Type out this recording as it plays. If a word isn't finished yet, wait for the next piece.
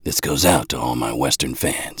This goes out to all my Western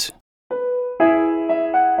fans.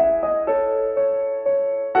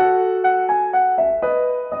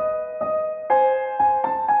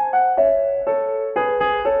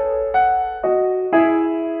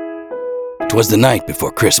 Twas the night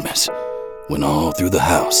before Christmas, when all through the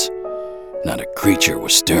house, not a creature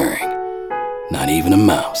was stirring, not even a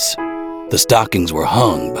mouse. The stockings were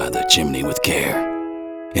hung by the chimney with care,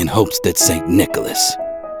 in hopes that St. Nicholas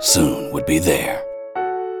soon would be there.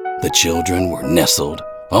 The children were nestled,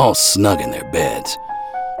 all snug in their beds,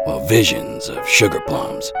 while visions of sugar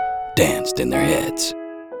plums danced in their heads.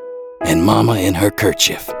 And Mama in her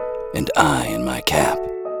kerchief, and I in my cap,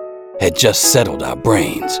 had just settled our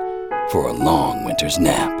brains for a long winter's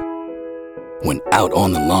nap. When out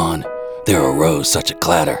on the lawn there arose such a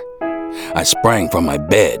clatter, I sprang from my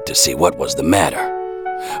bed to see what was the matter.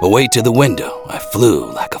 Away to the window I flew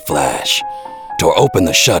like a flash, tore open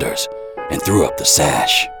the shutters and threw up the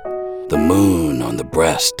sash. The moon on the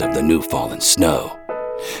breast of the new-fallen snow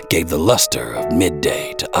gave the luster of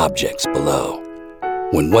midday to objects below,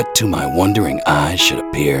 when what to my wondering eyes should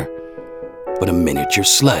appear but a miniature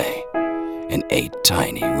sleigh and 8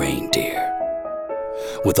 tiny reindeer,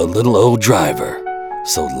 with a little old driver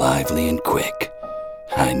so lively and quick,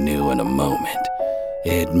 I knew in a moment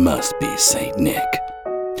it must be Saint Nick.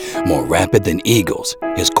 More rapid than eagles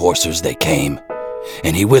his coursers they came,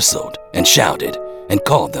 and he whistled and shouted and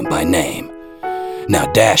called them by name. Now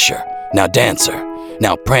Dasher, now Dancer,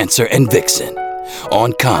 now Prancer and Vixen,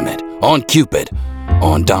 on Comet, on Cupid,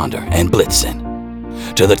 on Donder and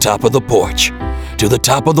Blitzen, to the top of the porch, to the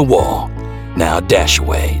top of the wall. Now dash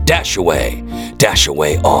away, dash away, dash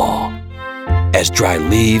away all, as dry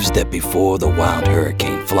leaves that before the wild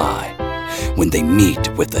hurricane fly, when they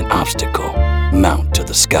meet with an obstacle, mount to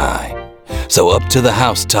the sky. So up to the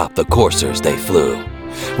housetop the coursers they flew,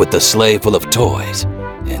 with the sleigh full of toys,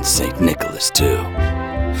 and St. Nicholas too.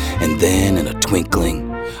 And then in a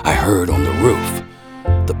twinkling I heard on the roof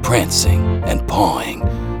the prancing and pawing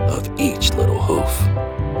of each little hoof.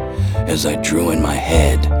 As I drew in my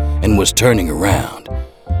head and was turning around,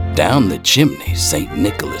 down the chimney St.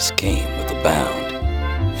 Nicholas came with a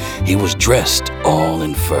bound. He was dressed all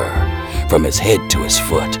in fur, from his head to his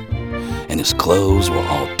foot, and his clothes were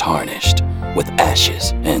all tarnished with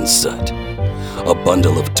ashes and soot. A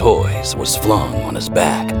bundle of toys was flung on his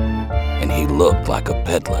back, and he looked like a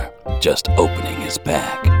peddler just opening his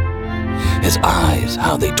pack. His eyes,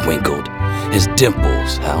 how they twinkled, his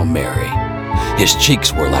dimples, how merry. His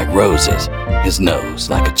cheeks were like roses, his nose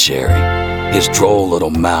like a cherry. His droll little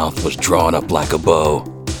mouth was drawn up like a bow,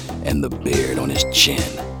 and the beard on his chin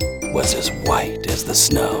was as white as the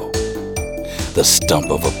snow. The stump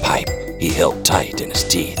of a pipe he held tight in his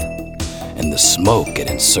teeth, and the smoke it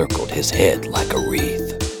encircled his head like a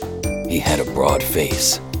wreath. He had a broad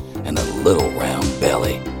face and a little round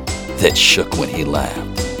belly that shook when he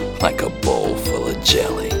laughed like a bowl full of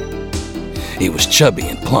jelly. He was chubby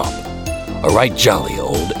and plump, a right jolly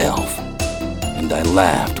old elf, and I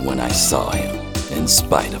laughed when I saw him in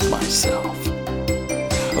spite of myself.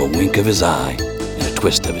 A wink of his eye and a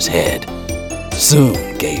twist of his head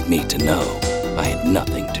soon gave me to know I had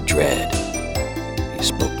nothing to dread. He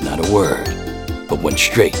spoke not a word, but went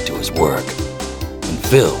straight to his work and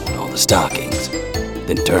filled all the stockings,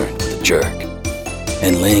 then turned with a jerk,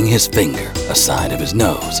 and laying his finger aside of his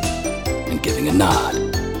nose and giving a nod,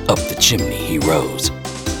 up the chimney he rose.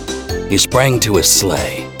 He sprang to his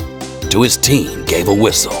sleigh, to his team gave a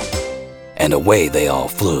whistle, and away they all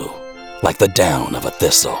flew like the down of a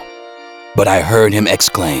thistle. But I heard him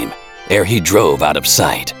exclaim, ere he drove out of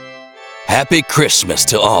sight, "Happy Christmas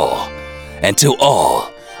to all, and to all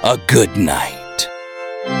a good night."